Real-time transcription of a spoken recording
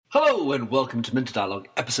Hello and welcome to Minter Dialogue,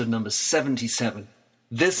 episode number 77.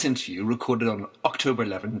 This interview, recorded on October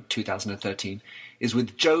 11, 2013, is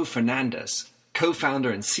with Joe Fernandez,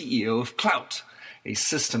 co-founder and CEO of Klout, a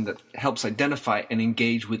system that helps identify and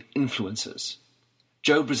engage with influencers.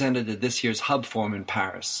 Joe presented at this year's Hub Forum in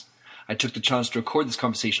Paris. I took the chance to record this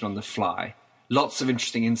conversation on the fly. Lots of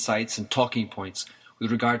interesting insights and talking points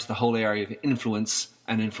with regard to the whole area of influence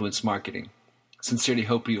and influence marketing. Sincerely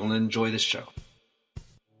hope you will enjoy this show.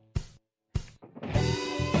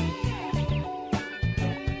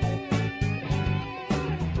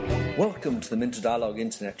 Welcome to the Minter Dialogue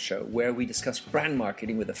Internet Show, where we discuss brand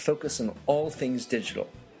marketing with a focus on all things digital.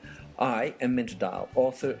 I am Minter Dial,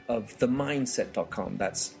 author of TheMyndset.com,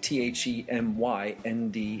 that's TheMyndset,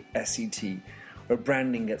 where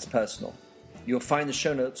branding gets personal. You'll find the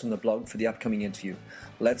show notes on the blog for the upcoming interview.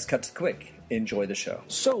 Let's cut to the quick. Enjoy the show.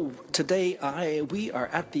 So today we are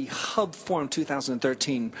at the Hub Forum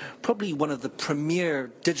 2013, probably one of the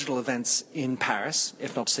premier digital events in Paris,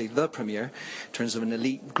 if not to say the premier, in terms of an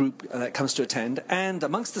elite group that comes to attend. And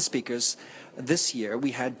amongst the speakers this year,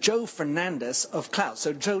 we had Joe Fernandez of Klout.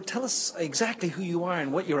 So Joe, tell us exactly who you are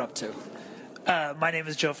and what you're up to. My name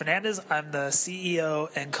is Joe Fernandez. I'm the CEO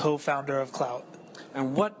and co-founder of Klout.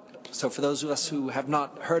 And so for those of us who have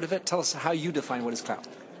not heard of it, tell us how you define what is Klout.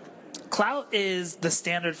 Klout is the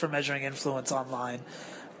standard for measuring influence online.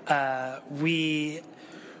 For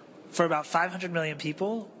about 500 million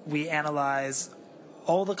people, we analyze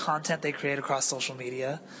all the content they create across social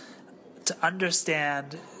media to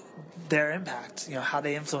understand their impact, how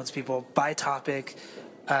they influence people by topic,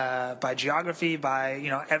 by geography, by,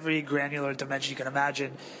 every granular dimension you can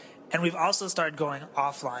imagine. And we've also started going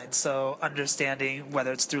offline, so understanding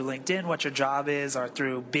whether it's through LinkedIn, what your job is, or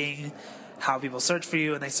through Bing, how people search for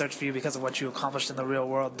you, and they search for you because of what you accomplished in the real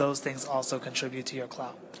world. Those things also contribute to your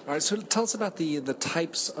Klout. All right, so tell us about the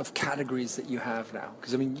types of categories that you have now.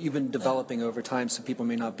 Because, you've been developing over time, so people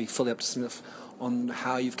may not be fully up to snuff on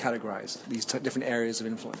how you've categorized these different areas of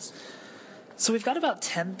influence. So we've got about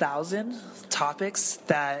 10,000 topics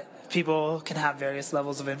that people can have various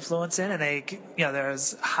levels of influence in, and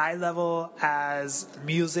there's high level as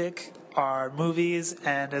music or movies,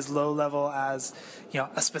 and as low level as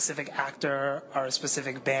a specific actor or a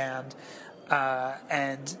specific band,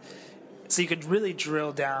 and so you could really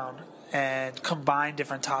drill down and combine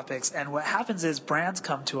different topics. And what happens is brands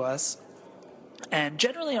come to us, and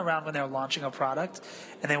generally around when they're launching a product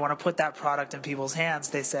and they want to put that product in people's hands,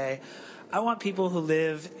 they say, I want people who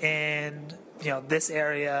live in this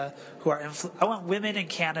area I want women in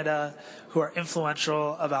Canada who are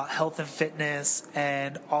influential about health and fitness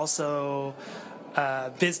and also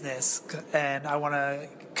business, and I want to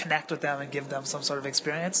connect with them and give them some sort of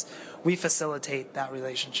experience. We facilitate that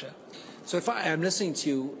relationship. So if I'm listening to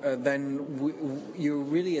you, then you're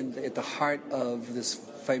really at the heart of this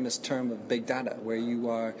famous term of big data, where you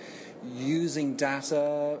are using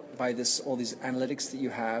data by all these analytics that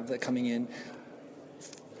you have that are coming in,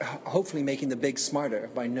 hopefully making the big smarter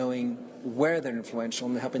by knowing where they're influential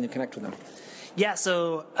and helping them connect with them. Yeah,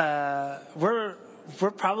 so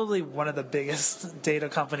we're probably one of the biggest data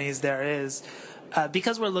companies there is,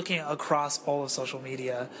 because we're looking across all of social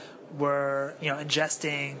media. We're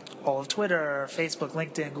ingesting all of Twitter, Facebook,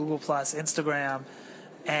 LinkedIn, Google+, Instagram,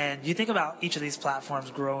 and you think about each of these platforms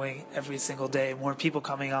growing every single day, more people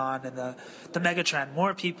coming on, and the mega trend,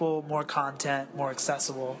 more people, more content, more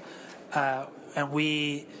accessible. And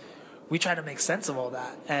we try to make sense of all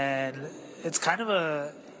that, and it's kind of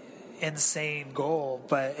a insane goal,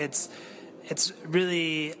 but it's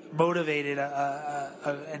really motivated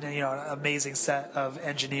an amazing set of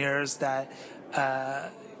engineers that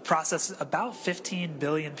process about 15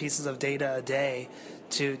 billion pieces of data a day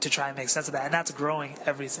to try and make sense of that, and that's growing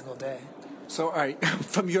every single day. So, all right,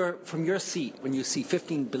 from your seat, when you see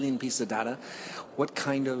 15 billion pieces of data, what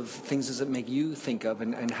kind of things does it make you think of,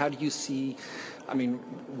 and how do you see,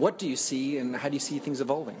 what do you see, and how do you see things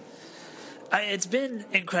evolving? It's been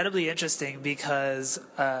incredibly interesting because,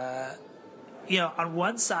 on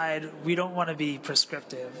one side, we don't want to be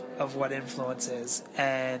prescriptive of what influence is,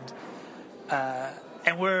 and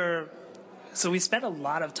we spend a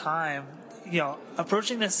lot of time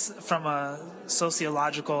approaching this from a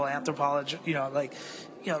sociological anthropology,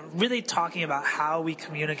 really talking about how we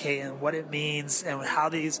communicate and what it means, and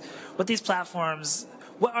what these platforms,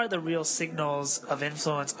 what are the real signals of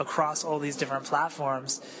influence across all these different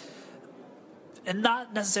platforms, and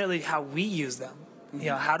not necessarily how we use them.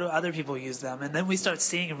 How do other people use them? And then we start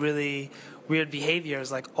seeing really weird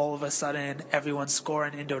behaviors, like all of a sudden everyone's score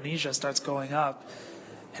in Indonesia starts going up,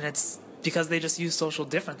 and it's because they just use social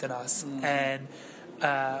different than us. And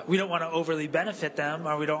we don't want to overly benefit them,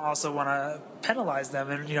 or we don't also want to penalize them,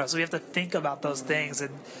 and so we have to think about those things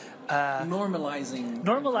and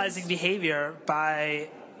normalizing behavior by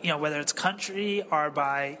whether it's country or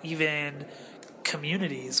by even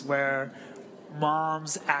communities where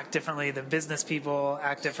moms act differently than business people,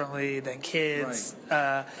 act differently than kids,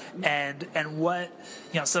 and what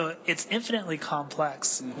so it's infinitely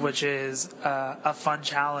complex, which is a fun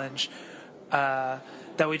challenge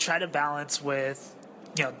that we try to balance with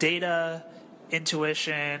data,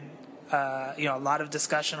 intuition, a lot of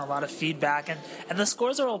discussion, a lot of feedback, and the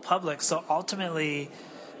scores are all public, so ultimately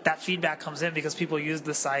that feedback comes in because people use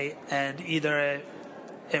the site, and either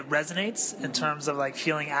it resonates in terms of like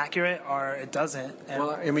feeling accurate, or it doesn't.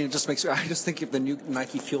 And it just makes I just think of the new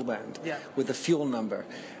Nike Fuel Band with the fuel number,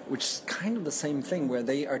 which is kind of the same thing, where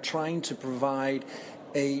they are trying to provide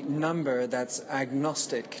a number that's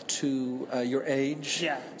agnostic to your age.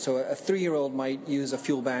 So a 3-year-old might use a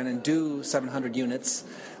fuel band and do 700 units,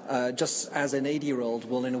 just as an 80-year-old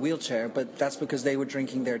will in a wheelchair, but that's because they were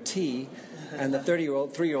drinking their tea. And the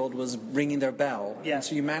 3-year-old was ringing their bell. And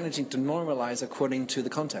so you're managing to normalize according to the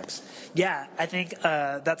context. Yeah, I think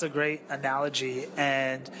that's a great analogy.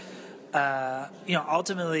 And,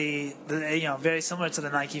 ultimately, very similar to the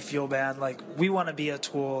Nike Fuel Band, like we want to be a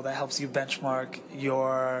tool that helps you benchmark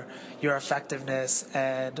your effectiveness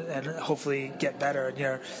and hopefully get better.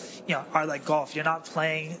 And are like golf. You're not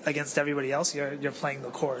playing against everybody else. You're playing the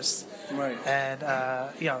course. Right. And,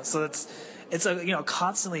 so it's a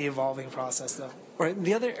constantly evolving process, though. Right.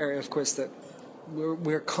 The other area, of course, that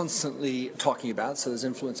we're constantly talking about, so there's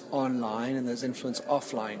influence online and there's influence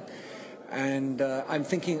offline. And I'm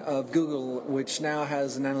thinking of Google, which now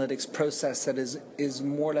has an analytics process that is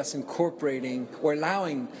more or less incorporating or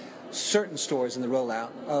allowing certain stores in the rollout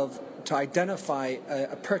to identify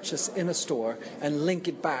a purchase in a store and link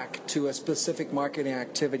it back to a specific marketing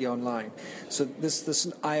activity online. So this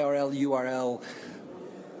IRL, URL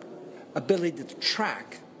ability to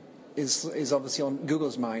track is obviously on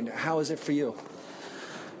Google's mind. How is it for you?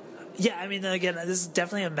 Yeah, I mean, again, this is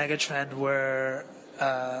definitely a mega trend where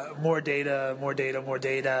more data,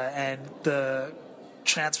 and the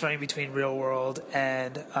transferring between real world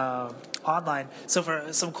and online. So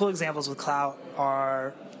for some cool examples with Klout,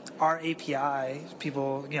 our API,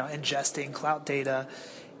 people ingesting Klout data,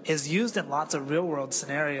 is used in lots of real world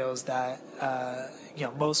scenarios that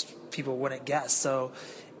most people wouldn't guess. So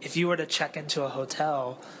if you were to check into a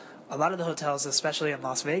hotel, a lot of the hotels, especially in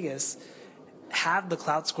Las Vegas, have the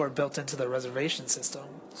Klout score built into the reservation system.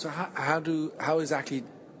 So how exactly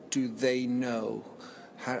do they know?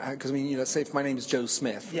 Because let's say if my name is Joe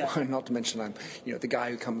Smith, not to mention I'm the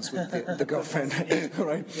guy who comes with the girlfriend,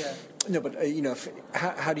 right? Yeah. No, but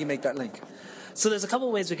how do you make that link? So there's a couple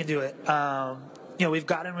of ways we can do it. We've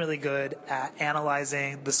gotten really good at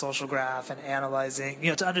analyzing the social graph and analyzing,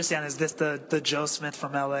 to understand, is this the Joe Smith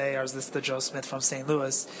from LA or is this the Joe Smith from St.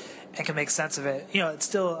 Louis, and can make sense of it. It's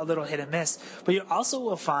still a little hit and miss, but you also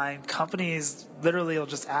will find companies literally will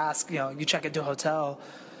just ask, you check into a hotel,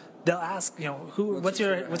 they'll ask, what's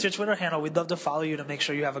your Twitter handle? We'd love to follow you to make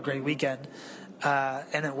sure you have a great weekend.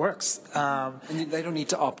 And it works. And they don't need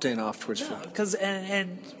to opt in afterwards. Because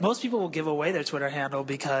and most people will give away their Twitter handle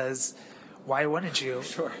because why wouldn't you?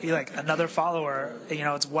 Sure. You're like another follower.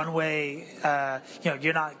 It's one way.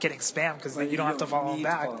 You're not getting spam because you don't have to follow them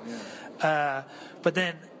back. But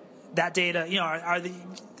then that data, are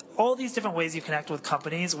all these different ways you connect with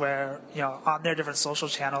companies where on their different social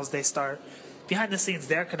channels they start behind the scenes.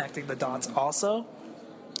 They're connecting the dots also.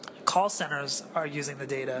 Call centers are using the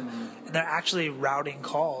data, and they're actually routing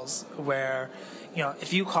calls where,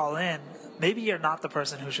 if you call in, maybe you're not the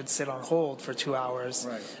person who should sit on hold for 2 hours.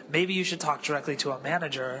 Right. Maybe you should talk directly to a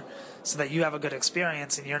manager so that you have a good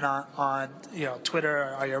experience and you're not on,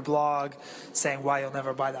 Twitter or your blog saying why you'll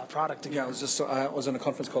never buy that product again. Yeah, I was on a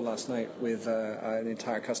conference call last night with an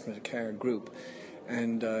entire customer care group,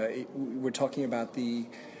 and we're talking about the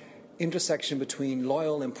intersection between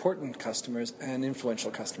loyal, important customers and influential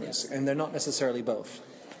customers, and they're not necessarily both.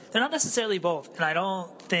 They're not necessarily both, and I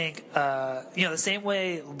don't think the same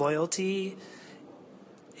way loyalty.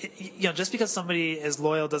 Just because somebody is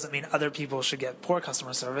loyal doesn't mean other people should get poor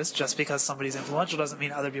customer service. Just because somebody's influential doesn't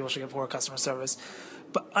mean other people should get poor customer service.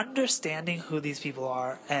 But understanding who these people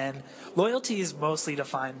are, and loyalty is mostly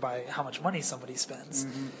defined by how much money somebody spends,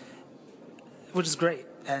 which is great.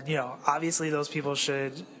 And obviously those people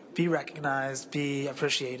should be recognized, be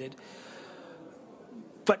appreciated.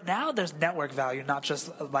 But now there's network value, not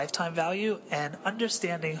just lifetime value, and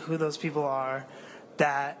understanding who those people are,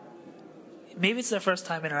 that maybe it's their first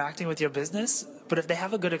time interacting with your business, but if they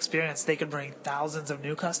have a good experience, they could bring thousands of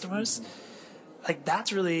new customers. like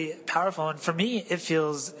that's really powerful. And for me, it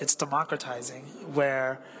feels it's democratizing,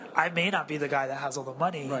 where I may not be the guy that has all the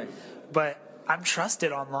money, Right. but I'm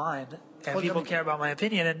trusted online, and people care about my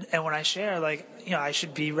opinion. And when I share, like, I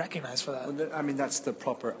should be recognized for that. Well, I mean, that's the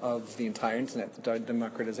proper of the entire internet, the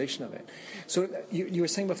democratization of it. So you were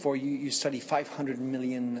saying before you study 500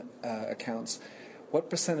 million accounts. What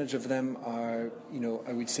percentage of them are,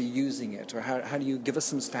 I would say, using it? Or how do you give us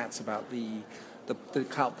some stats about the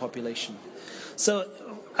Klout population? So,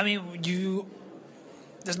 I mean,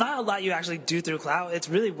 there's not a lot you actually do through Klout. It's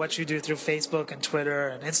really what you do through Facebook and Twitter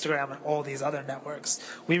and Instagram and all these other networks.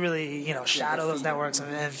 We really, shadow those networks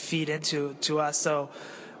and feed into us. So,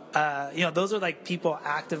 those are like people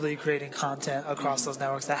actively creating content across those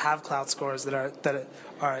networks that have Klout scores that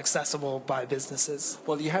are accessible by businesses.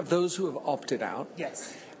 Well, you have those who have opted out.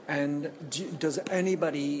 Yes. And does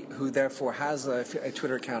anybody who therefore has a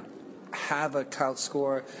Twitter account have a Klout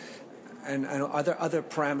score? And are there other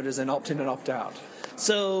parameters in opt-in and opt-out?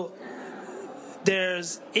 So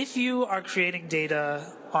if you are creating data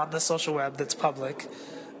on the social web that's public,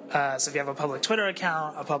 so if you have a public Twitter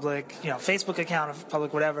account, a public Facebook account, a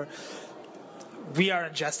public whatever, we are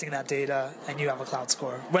ingesting that data and you have a Klout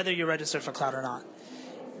score, whether you're registered for Klout or not.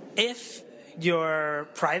 If you're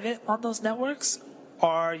private on those networks,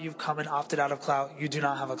 or you've come and opted out of Klout, you do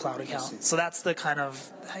not have a Klout account. So that's the kind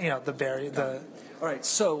of, the barrier. All right,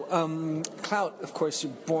 so Klout, of course,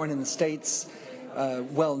 you're born in the States,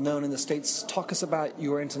 well known in the States. Talk us about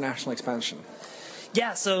your international expansion.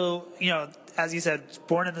 Yeah, so, as you said,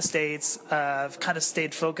 born in the States, I've kind of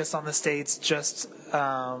stayed focused on the States, just...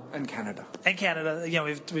 and Canada. And Canada,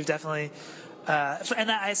 we've definitely...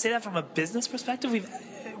 and I say that from a business perspective.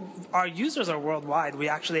 Our users are worldwide. We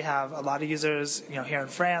actually have a lot of users, here in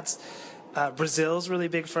France. Brazil's really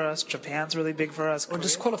big for us. Japan's really big for us. Or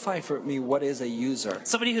just qualify for me, what is a user?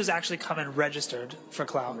 Somebody who's actually come and registered for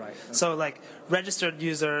Klout. Right. Okay. So, registered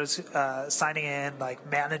users signing in,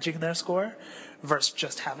 managing their score versus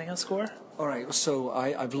just having a score. All right, so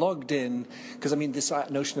I've logged in, because, this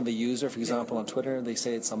notion of a user, for example, on Twitter, they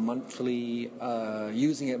say it's a monthly,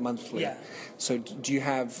 using it monthly. Yeah. So do you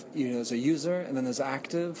have, there's a user, and then there's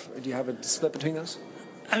active? Or do you have a split between those?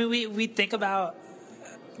 We think about...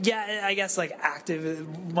 Yeah, I guess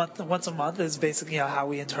active once a month is basically how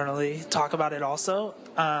we internally talk about it also.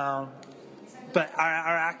 But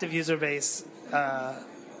our active user base,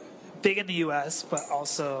 big in the U.S., but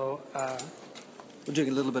also... We're doing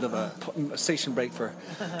a little bit of a station break for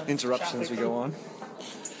interruption as we go on.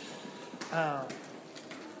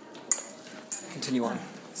 Continue on.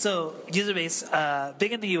 So user base,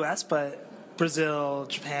 big in the U.S., but Brazil,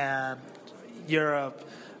 Japan, Europe...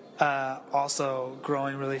 also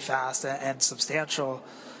growing really fast and substantial.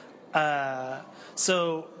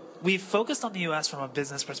 So we've focused on the U.S. from a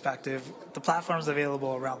business perspective. The platform's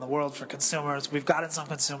available around the world for consumers. We've gotten some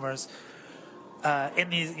consumers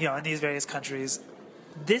in these various countries.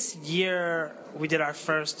 This year we did our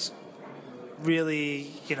first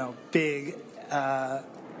really big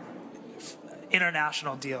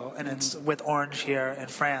international deal, and it's with Orange here in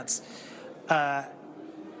France.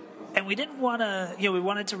 And we didn't want to, we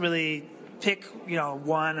wanted to really pick,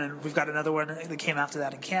 one, and we've got another one that came after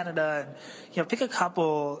that in Canada, and, pick a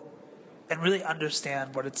couple and really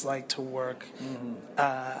understand what it's like to work,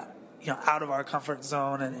 out of our comfort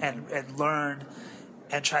zone and learn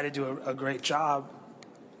and try to do a great job.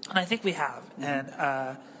 And I think we have. And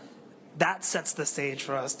that sets the stage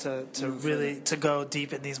for us to really to go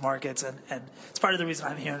deep in these markets. And it's part of the reason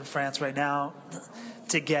I'm here in France right now,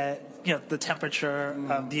 to get the temperature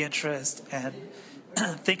of the interest and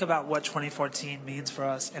think about what 2014 means for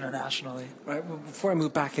us internationally. Right. Well, before I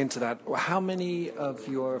move back into that, how many of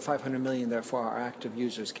your 500 million, therefore, are active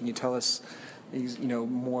users? Can you tell us,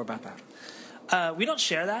 more about that? We don't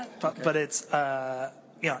share that, but it's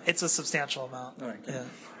it's a substantial amount. All right. Yeah.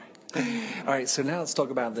 All right. So now let's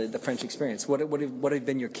talk about the French experience. What have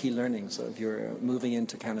been your key learnings of your moving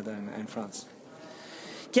into Canada and France?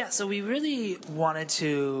 Yeah, so we really wanted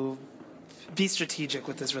to be strategic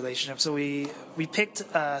with this relationship. So we picked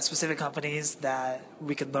specific companies that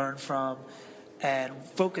we could learn from and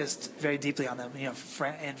focused very deeply on them.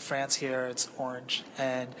 In France here, it's Orange.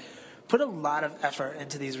 And put a lot of effort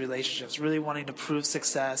into these relationships, really wanting to prove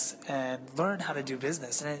success and learn how to do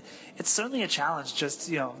business. And it's certainly a challenge,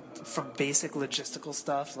 just from basic logistical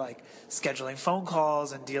stuff like scheduling phone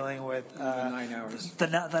calls and dealing with the 9 hours, the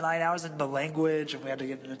 9 hours in the language, and we had to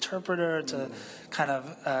get an interpreter to kind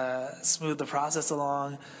of smooth the process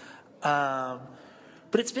along.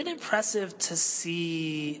 But it's been impressive to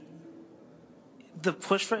see the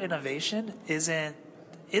push for innovation isn't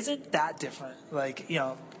that different.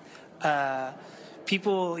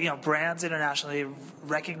 people, brands internationally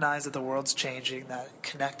recognize that the world's changing, that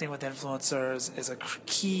connecting with influencers is a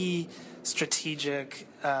key strategic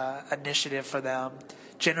initiative for them.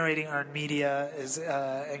 Generating earned media is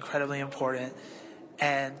incredibly important,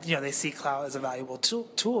 and they see Klout as a valuable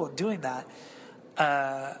tool in doing that.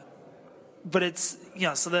 But it's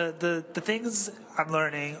so the things I'm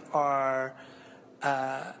learning are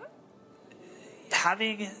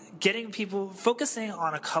getting people focusing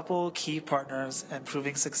on a couple key partners and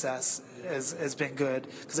proving success has been good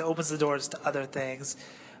because it opens the doors to other things.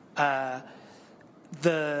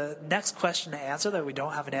 The next question to answer that we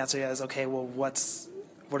don't have an answer yet is, okay, well,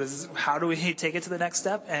 how do we take it to the next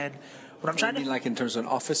step? And what I'm trying to like in terms of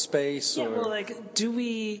an office space, do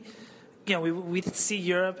we, we see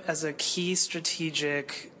Europe as a key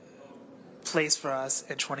strategic place for us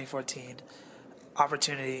in 2014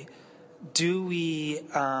 opportunity. Do we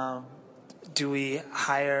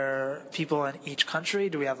hire people in each country?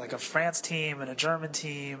 Do we have like a France team and a German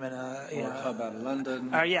team and a hub out of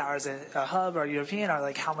London? Or is it a hub or European? Or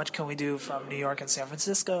like how much can we do from New York and San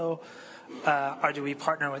Francisco? Or do we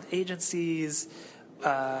partner with agencies?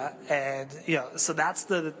 And so that's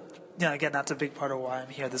again, that's a big part of why I'm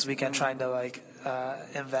here this weekend, trying to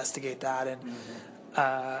investigate that and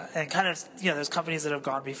kind of there's companies that have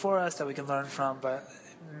gone before us that we can learn from, but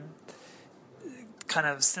kind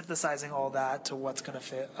of synthesizing all that to what's going to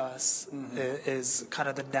fit us is kind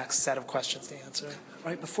of the next set of questions to answer.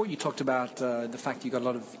 Right. Before you talked about the fact you got a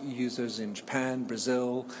lot of users in Japan,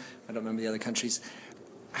 Brazil, I don't remember the other countries.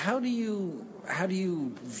 How do you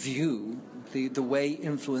view the way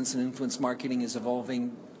influence marketing is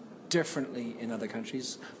evolving differently in other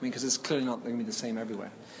countries? I mean, because it's clearly not going to be the same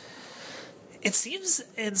everywhere. It seems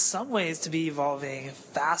in some ways to be evolving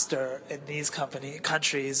faster in these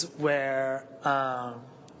countries where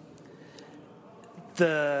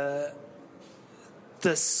the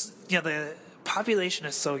population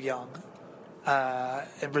is so young.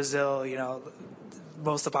 In Brazil,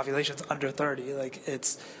 most of the population is under 30.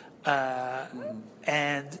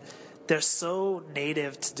 And they're so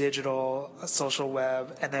native to digital, social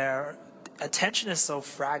web, and their attention is so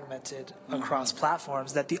fragmented across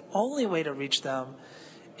platforms that the only way to reach them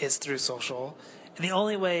is through social. And the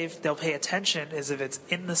only way they'll pay attention is if it's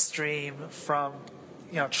in the stream from,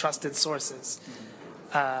 trusted sources.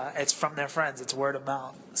 It's from their friends. It's word of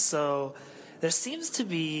mouth. So there seems to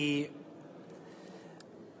be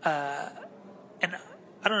an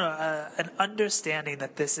understanding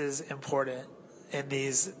that this is important in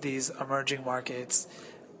these emerging markets.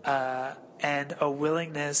 And a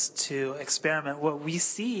willingness to experiment. What we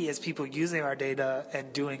see is people using our data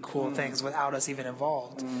and doing cool things without us even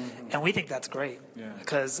involved. And we think that's great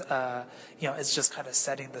because, it's just kind of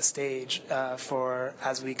setting the stage for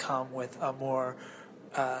as we come with a more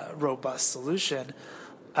robust solution.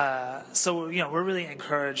 So, we're really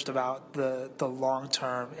encouraged about the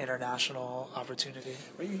long-term international opportunity.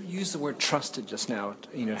 You used the word trusted just now,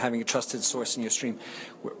 having a trusted source in your stream.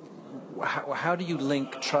 How do you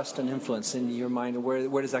link trust and influence in your mind?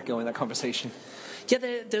 Where does that go in that conversation? Yeah,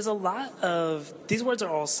 there's a lot of these words are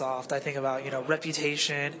all soft. I think about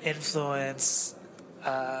reputation, influence,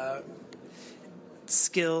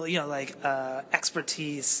 skill,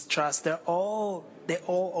 expertise, trust. They all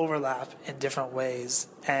overlap in different ways,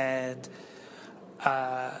 and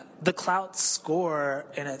the Klout score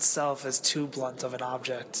in itself is too blunt of an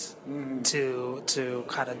object to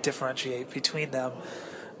kind of differentiate between them.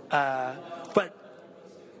 But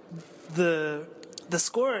the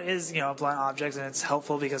score is, a blunt object, and it's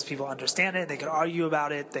helpful because people understand it. They can argue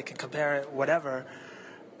about it. They can compare it, whatever.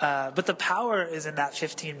 But the power is in that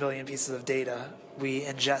 15 billion pieces of data we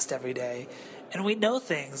ingest every day. And we know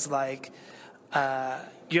things like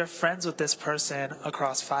you're friends with this person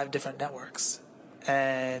across 5 different networks.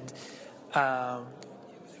 And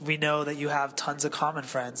we know that you have tons of common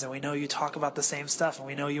friends, and we know you talk about the same stuff, and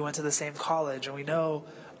we know you went to the same college, and we know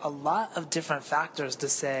a lot of different factors to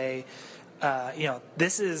say,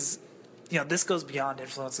 this is, this goes beyond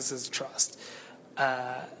influence. This is trust.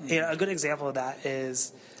 A good example of that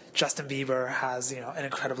is Justin Bieber has, an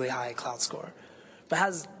incredibly high Klout score, but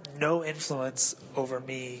has no influence over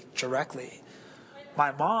me directly.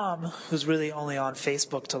 My mom, who's really only on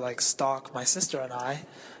Facebook to stalk my sister and I,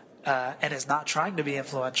 and is not trying to be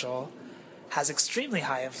influential, has extremely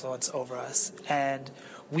high influence over us. And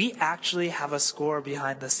we actually have a score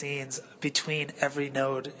behind the scenes between every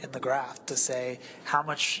node in the graph to say how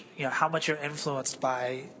much you're influenced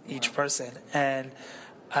by each person. And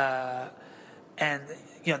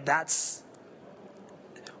that's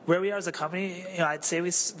where we are as a company. I'd say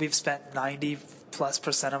we've spent 90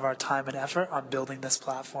 90+% of our time and effort on building this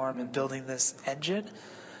platform and building this engine.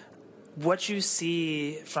 What you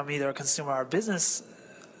see from either a consumer or business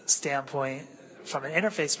standpoint, from an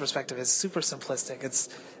interface perspective, is super simplistic. It's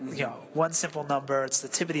one simple number. It's the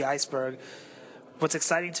tip of the iceberg. What's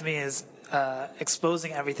exciting to me is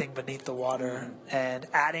exposing everything beneath the water and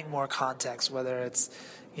adding more context, whether it's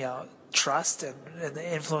trust and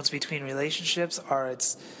the influence between relationships, or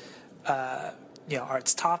it's or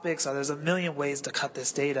it's topics, or there's a million ways to cut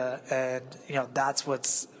this data, and that's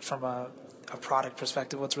what's, from a product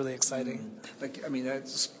perspective, what's really exciting.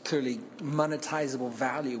 That's clearly monetizable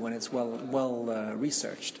value when it's well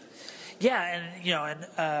researched. Yeah,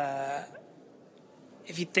 and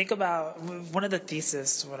if you think about, one of the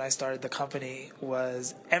theses when I started the company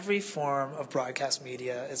was every form of broadcast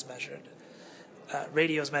media is measured.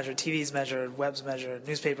 Radio is measured, TV is measured, web's measured,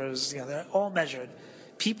 newspapers, they're all measured.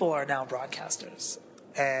 People are now broadcasters,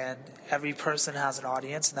 and every person has an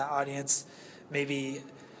audience, and that audience may be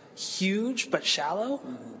huge but shallow,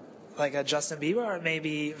 like a Justin Bieber, or it may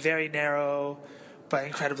be very narrow but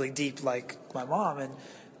incredibly deep, like my mom. And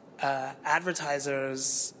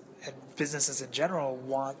advertisers and businesses in general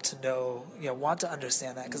want to know, want to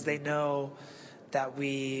understand that, because they know that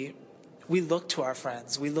we look to our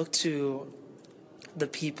friends, we look to the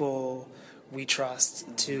people we trust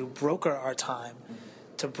to broker our time,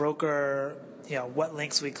 to broker what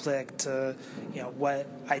links we click, to what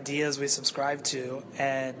ideas we subscribe to,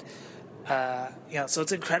 and so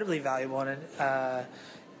it's incredibly valuable. And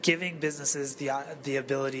giving businesses the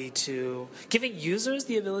ability to, giving users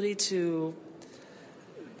the ability to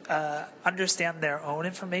understand their own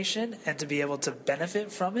information and to be able to benefit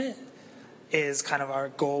from it is kind of our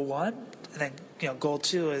goal one. And then goal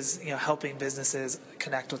two is helping businesses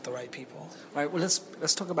connect with the right people. All right. Well,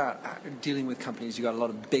 let's talk about dealing with companies. You got a lot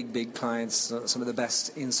of big clients, some of the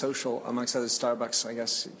best in social, amongst others, Starbucks, I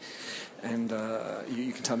guess, and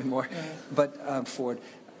you can tell me more. Yeah. But Ford,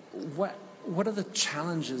 what are the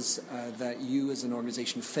challenges that you as an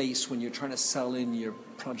organization face when you're trying to sell in your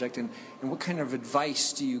project, and what kind of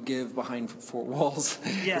advice do you give behind four walls?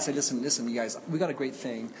 Yeah. Say, listen, you guys, we got a great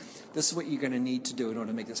thing. This is what you're going to need to do in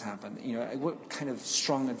order to make this happen. What kind of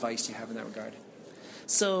strong advice do you have in that regard?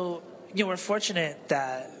 So, we're fortunate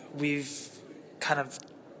that we've kind of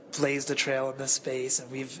blazed a trail in this space, and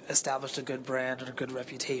we've established a good brand and a good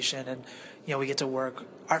reputation, and we get to work.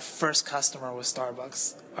 Our first customer was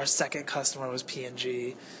Starbucks. Our second customer was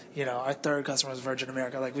P&G. Our third customer was Virgin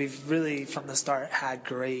America. Like, we've really from the start had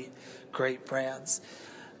great brands.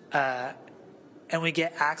 And we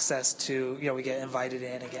get access to, we get invited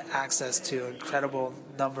in and get access to an incredible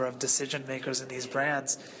number of decision makers in these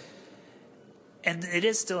brands. And it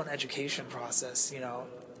is still an education process,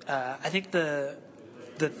 I think the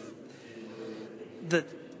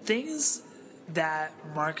things that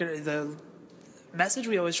the message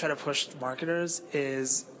we always try to push to marketers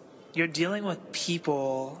is you're dealing with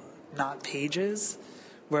people, not pages,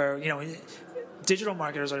 where, digital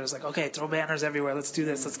marketers are just like, okay, throw banners everywhere. Let's do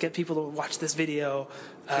this. Let's get people to watch this video.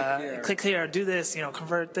 Click here. Do this.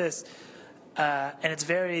 Convert this. And it's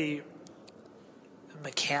very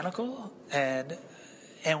mechanical. And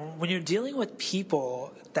when you're dealing with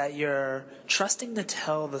people that you're trusting to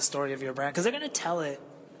tell the story of your brand, because they're going to tell it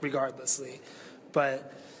regardlessly,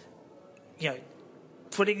 but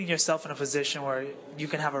putting yourself in a position where you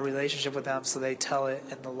can have a relationship with them, so they tell it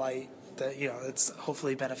in the light that it's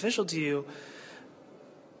hopefully beneficial to you.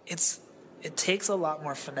 It takes a lot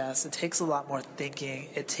more finesse. It takes a lot more thinking.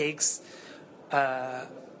 It takes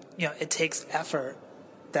it takes effort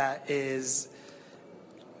that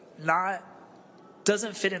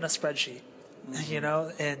doesn't fit in a spreadsheet.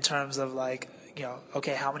 In terms of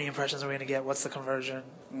okay, how many impressions are we going to get? What's the conversion?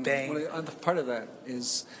 Bang. Well, part of that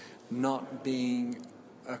is not being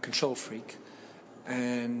a control freak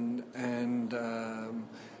and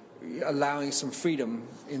allowing some freedom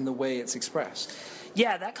in the way it's expressed.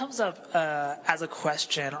 Yeah, that comes up as a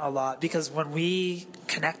question a lot, because when we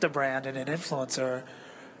connect a brand and an influencer,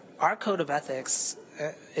 our code of ethics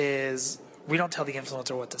is we don't tell the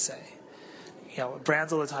influencer what to say.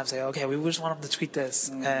 Brands all the time say, okay, we just want them to tweet this,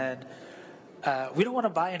 and we don't want to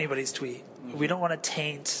buy anybody's tweet. We don't want to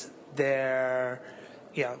taint their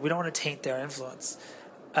influence.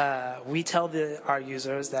 We tell our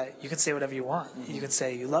users that you can say whatever you want. You can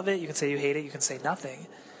say you love it. You can say you hate it. You can say nothing.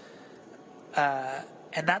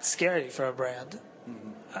 And that's scary for a brand,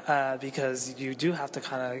 because you do have to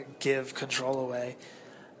kind of give control away.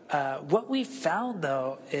 What we found,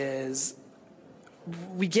 though, is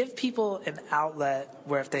we give people an outlet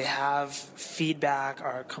where if they have feedback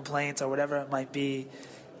or complaints or whatever it might be,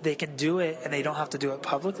 they can do it and they don't have to do it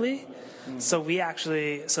publicly. So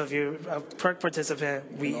if you're a perk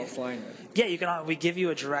participant, we give you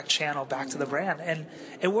a direct channel back to the brand, and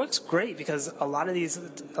it works great because a lot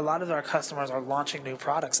of our customers are launching new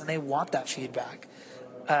products and they want that feedback,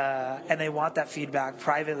 and they want that feedback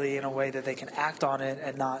privately in a way that they can act on it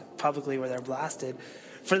and not publicly where they're blasted.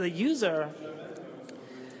 For the user,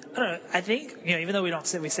 I don't know. I think, even though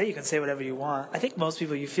we say you can say whatever you want, I think most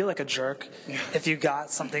people, you feel like a jerk if you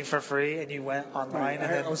got something for free and you went online.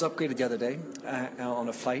 Right. I was upgraded the other day on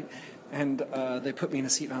a flight, and they put me in a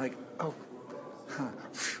seat, and I'm like,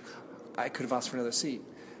 I could have asked for another seat.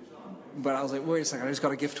 But I was like, wait a second, I just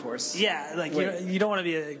got a gift horse. Yeah, like you don't want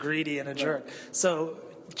to be greedy and a jerk. So,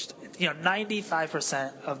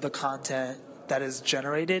 95% of the content that is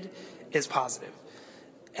generated is positive.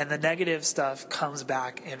 And the negative stuff comes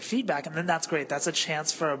back in feedback, and then that's great. That's a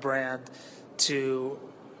chance for a brand to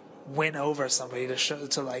win over somebody, to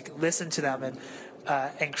listen to them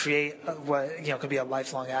and create what could be a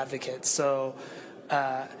lifelong advocate. So,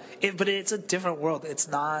 but it's a different world. It's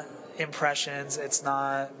not impressions. It's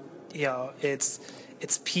not it's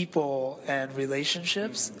people and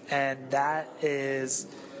relationships, and that is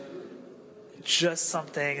just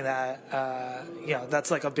something that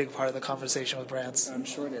that's like a big part of the conversation with brands. I'm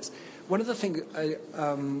sure it is. One of the things I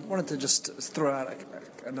wanted to just throw out,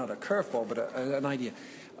 not a curveball, but an idea.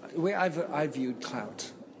 The way I've viewed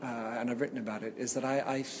Klout, and I've written about it, is that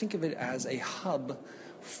I think of it as a hub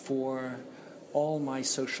for all my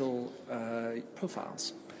social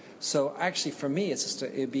profiles. So actually, for me, it's just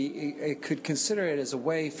it could consider it as a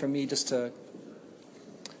way for me just to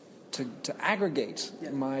aggregate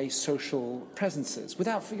my social presences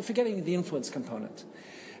without forgetting the influence component.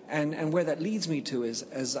 And where that leads me to is,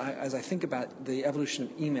 as I think about the evolution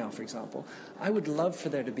of email, for example, I would love for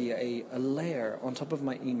there to be a layer on top of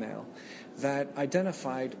my email that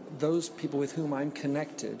identified those people with whom I'm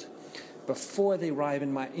connected before they arrive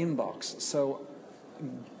in my inbox. So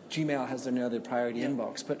Gmail has their priority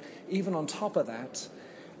inbox, but even on top of that,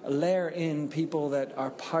 layer in people that are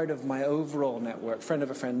part of my overall network, friend of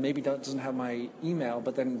a friend, maybe doesn't have my email,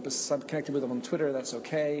 but then I'm connected with them on Twitter, that's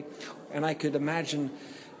okay. And I could imagine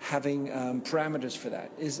having parameters for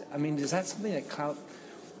that. Is that something that Klout,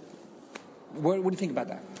 what do you think about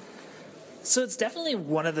that? So it's definitely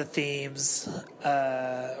one of the themes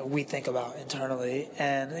we think about internally,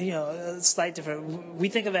 and a slight different. We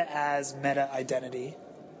think of it as meta identity,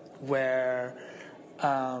 where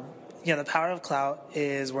the power of Klout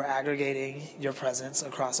is we're aggregating your presence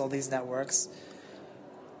across all these networks,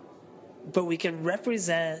 but we can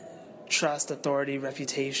represent trust, authority,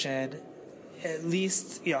 reputation, at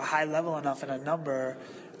least high level enough in a number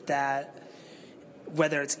that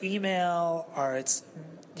whether it's email or it's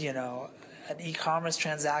an e-commerce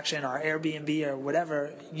transaction or Airbnb or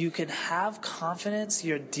whatever, you can have confidence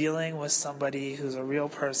you're dealing with somebody who's a real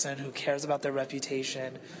person, who cares about their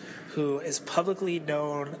reputation, who is publicly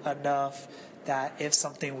known enough that if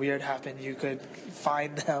something weird happened, you could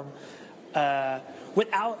find them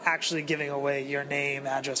without actually giving away your name,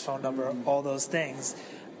 address, phone number, all those things.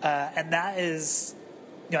 And that is,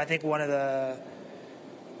 I think one of the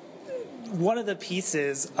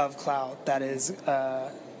pieces of Klout that is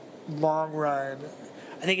long run.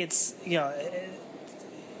 I think it's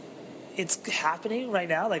it's happening right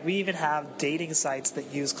now. Like, we even have dating sites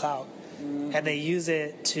that use Klout, and they use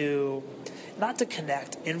it to not to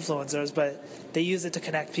connect influencers, but they use it to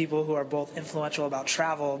connect people who are both influential about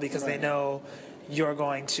travel because they know you're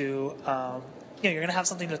going to you're going to have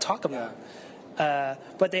something to talk about.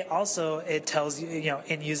 But they also, it tells you,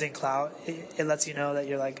 in using Klout, it lets you know that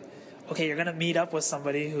you're like, okay, you're going to meet up with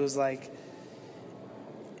somebody who's like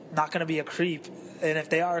not going to be a creep, and if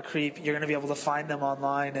they are a creep, you're going to be able to find them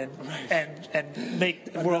online and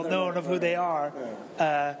make the world known of who they are.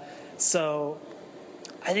 So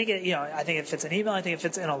I think it fits in email. I think it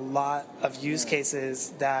fits in a lot of use cases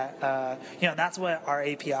that and that's what our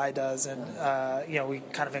API does, and we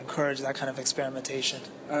kind of encourage that kind of experimentation.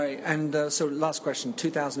 All right, and so last question: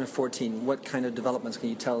 2014. What kind of developments can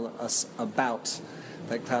you tell us about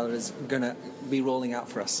that Klout is going to be rolling out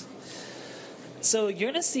for us? So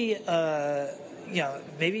you're going to see,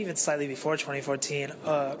 maybe even slightly before 2014,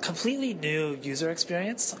 a completely new user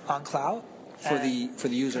experience on Klout. For the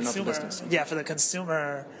user, not the business. Yeah, for the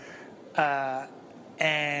consumer.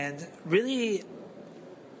 And really,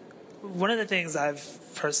 one of the things I've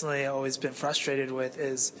personally always been frustrated with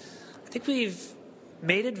is I think we've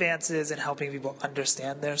made advances in helping people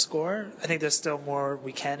understand their score. I think there's still more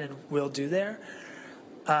we can and will do there.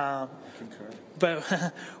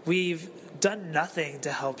 But we've done nothing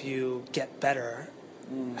to help you get better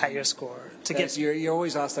at your score. You're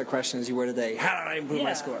always asked that question as you were today. How did I improve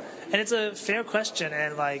my score? And it's a fair question,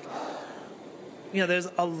 and there's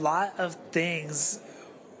a lot of things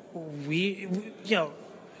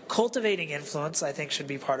cultivating influence, I think, should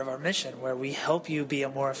be part of our mission, where we help you be a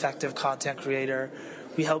more effective content creator.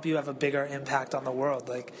 We help you have a bigger impact on the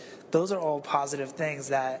world. Those are all positive things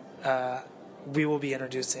that we will be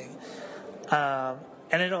introducing. And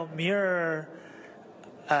it'll mirror,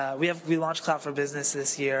 we launched Klout for Business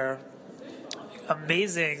this year.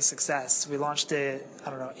 Amazing success. We launched it,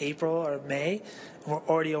 April or May. And we're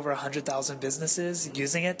already over 100,000 businesses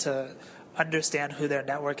using it to understand who their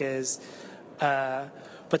network is.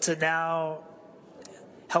 But to now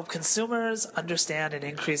help consumers understand and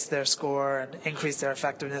increase their score and increase their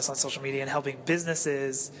effectiveness on social media, and helping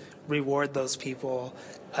businesses reward those people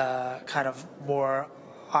kind of more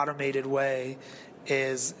automated way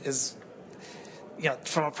is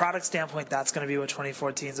from a product standpoint, that's going to be what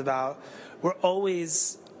 2014 is about. We're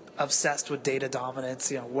always obsessed with data dominance.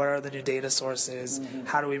 What are the new data sources? Mm-hmm.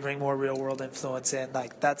 How do we bring more real world influence in?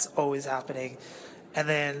 That's always happening. And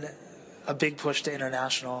then a big push to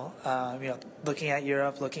international, looking at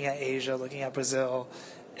Europe, looking at Asia, looking at Brazil,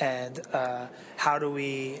 and how do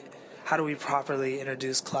we properly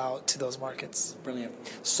introduce Klout to those markets? Brilliant.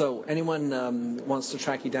 So anyone wants to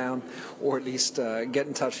track you down, or at least get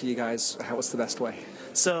in touch with you guys, what's the best way?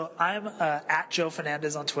 So I'm at Joe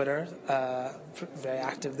Fernandez on Twitter, very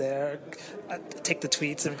active there. I take the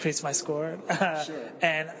tweets and increase my score. Sure.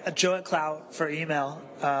 And Joe at Klout for email,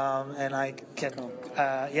 and I can,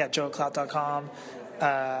 Joe at Klout.com.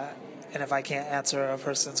 And if I can't answer a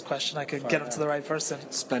person's question, I could get them to the right person.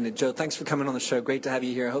 Splendid. Joe, thanks for coming on the show. Great to have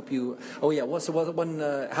you here. I hope you... how long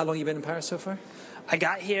have you been in Paris so far? I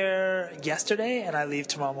got here yesterday, and I leave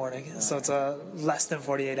tomorrow morning. So it's a less than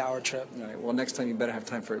 48-hour trip. All right. Well, next time you better have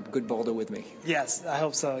time for a good boulder with me. Yes, I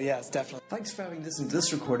hope so. Yes, definitely. Thanks for having listened to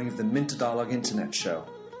this recording of the Minter Dialogue Internet Show.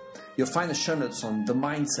 You'll find the show notes on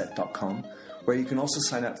themindset.com, where you can also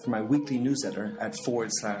sign up for my weekly newsletter at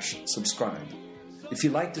 /subscribe. If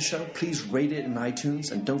you like the show, please rate it in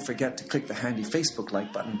iTunes, and don't forget to click the handy Facebook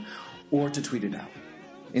like button or to tweet it out.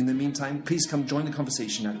 In the meantime, please come join the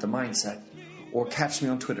conversation at The Mindset, or catch me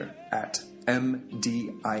on Twitter at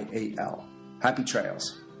MDIAL. Happy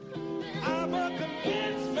trails. I'm a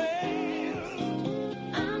convinced man.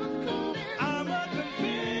 I'm a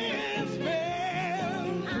convinced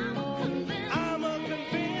man. I'm a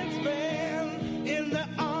convinced man in the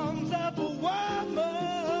arms of a woman.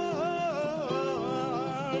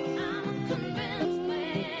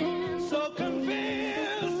 So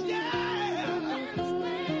convinced, yeah.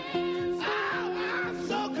 I'm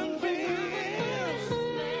so convinced.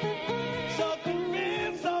 So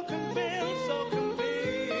convinced, so convinced, so convinced.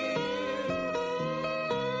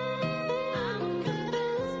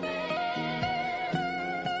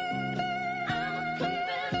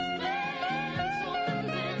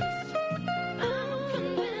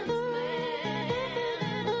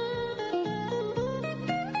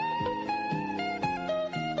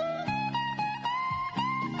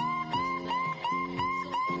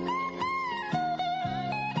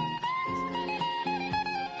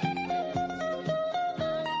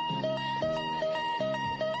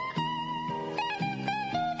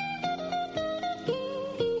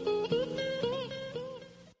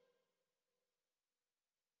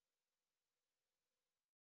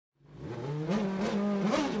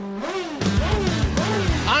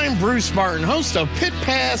 I'm Bruce Martin, host of Pit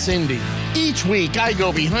Pass Indy. Each week, I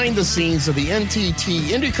go behind the scenes of the NTT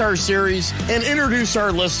IndyCar Series and introduce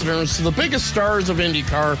our listeners to the biggest stars of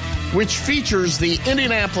IndyCar, which features the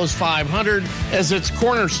Indianapolis 500 as its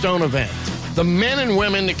cornerstone event. The men and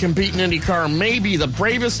women that compete in IndyCar may be the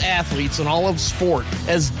bravest athletes in all of sport,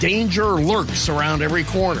 as danger lurks around every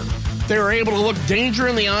corner. They are able to look danger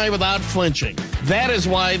in the eye without flinching. That is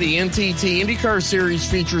why the NTT IndyCar Series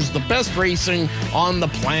features the best racing on the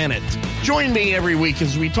planet. Join me every week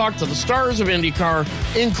as we talk to the stars of IndyCar,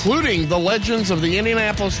 including the legends of the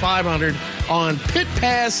Indianapolis 500 on Pit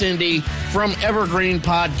Pass Indy from Evergreen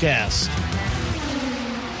Podcast.